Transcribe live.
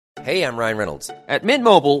Hey, I'm Ryan Reynolds. At Mint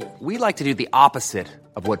Mobile, we like to do the opposite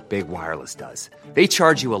of what Big Wireless does. They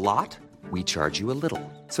charge you a lot, we charge you a little.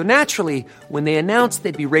 So naturally, when they announced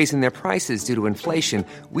they'd be raising their prices due to inflation,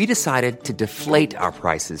 we decided to deflate our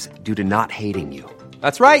prices due to not hating you.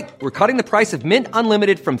 That's right. We're cutting the price of Mint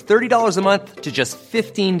Unlimited from $30 a month to just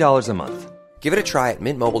 $15 a month. Give it a try at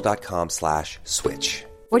mintmobile.com/switch.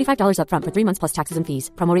 $45 up front for 3 months plus taxes and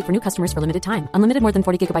fees. Promo rate for new customers for limited time. Unlimited more than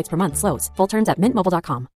 40 gigabytes per month. Slows full terms at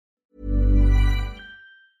mintmobile.com.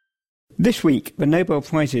 This week, the Nobel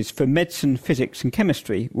Prizes for Medicine, Physics and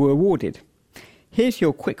Chemistry were awarded. Here's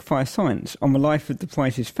your quick-fire science on the life of the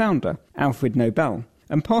prize's founder, Alfred Nobel,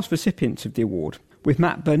 and past recipients of the award, with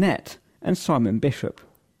Matt Burnett and Simon Bishop.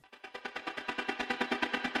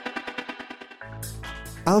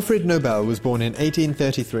 Alfred Nobel was born in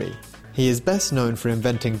 1833. He is best known for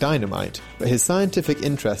inventing dynamite, but his scientific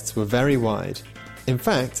interests were very wide. In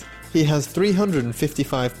fact, he has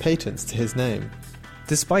 355 patents to his name.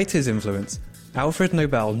 Despite his influence, Alfred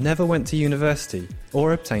Nobel never went to university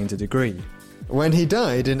or obtained a degree. When he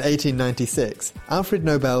died in 1896, Alfred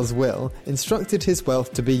Nobel's will instructed his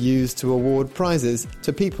wealth to be used to award prizes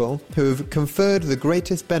to people who have conferred the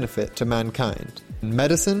greatest benefit to mankind in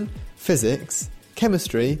medicine, physics,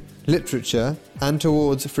 chemistry, literature, and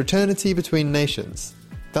towards fraternity between nations.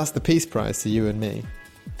 That's the Peace Prize to you and me.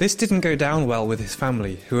 This didn't go down well with his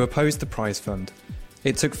family, who opposed the prize fund.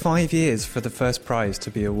 It took 5 years for the first prize to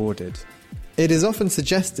be awarded. It is often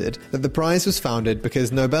suggested that the prize was founded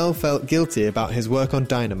because Nobel felt guilty about his work on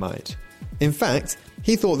dynamite. In fact,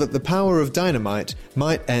 he thought that the power of dynamite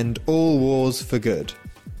might end all wars for good.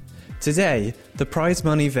 Today, the prize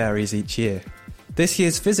money varies each year. This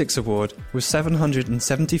year's physics award was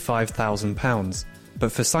 £775,000,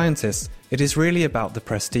 but for scientists, it is really about the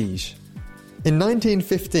prestige. In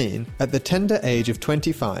 1915, at the tender age of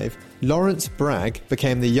 25, Lawrence Bragg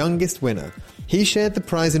became the youngest winner. He shared the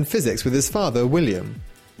prize in physics with his father, William.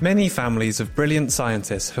 Many families of brilliant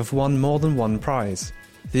scientists have won more than one prize.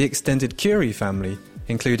 The extended Curie family,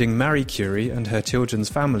 including Marie Curie and her children's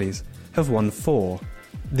families, have won 4.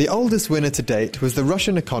 The oldest winner to date was the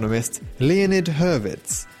Russian economist Leonid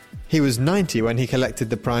Hurwitz. He was 90 when he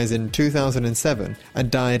collected the prize in 2007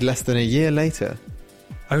 and died less than a year later.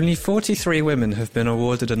 Only 43 women have been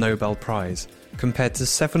awarded a Nobel Prize, compared to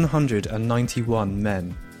 791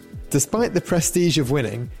 men. Despite the prestige of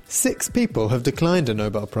winning, 6 people have declined a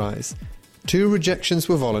Nobel Prize. 2 rejections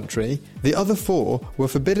were voluntary, the other 4 were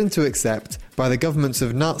forbidden to accept by the governments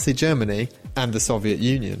of Nazi Germany and the Soviet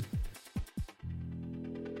Union.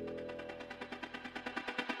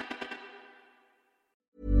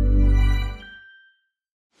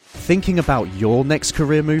 Thinking about your next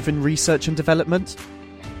career move in research and development?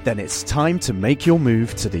 Then it's time to make your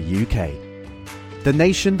move to the UK. The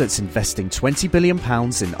nation that's investing £20 billion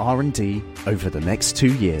in R&D over the next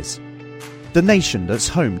 2 years. The nation that's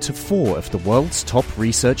home to 4 of the world's top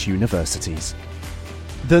research universities.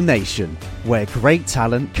 The nation where great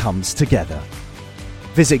talent comes together.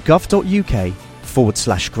 Visit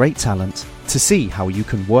gov.uk/great talent to see how you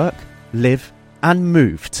can work, live and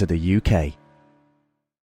move to the UK.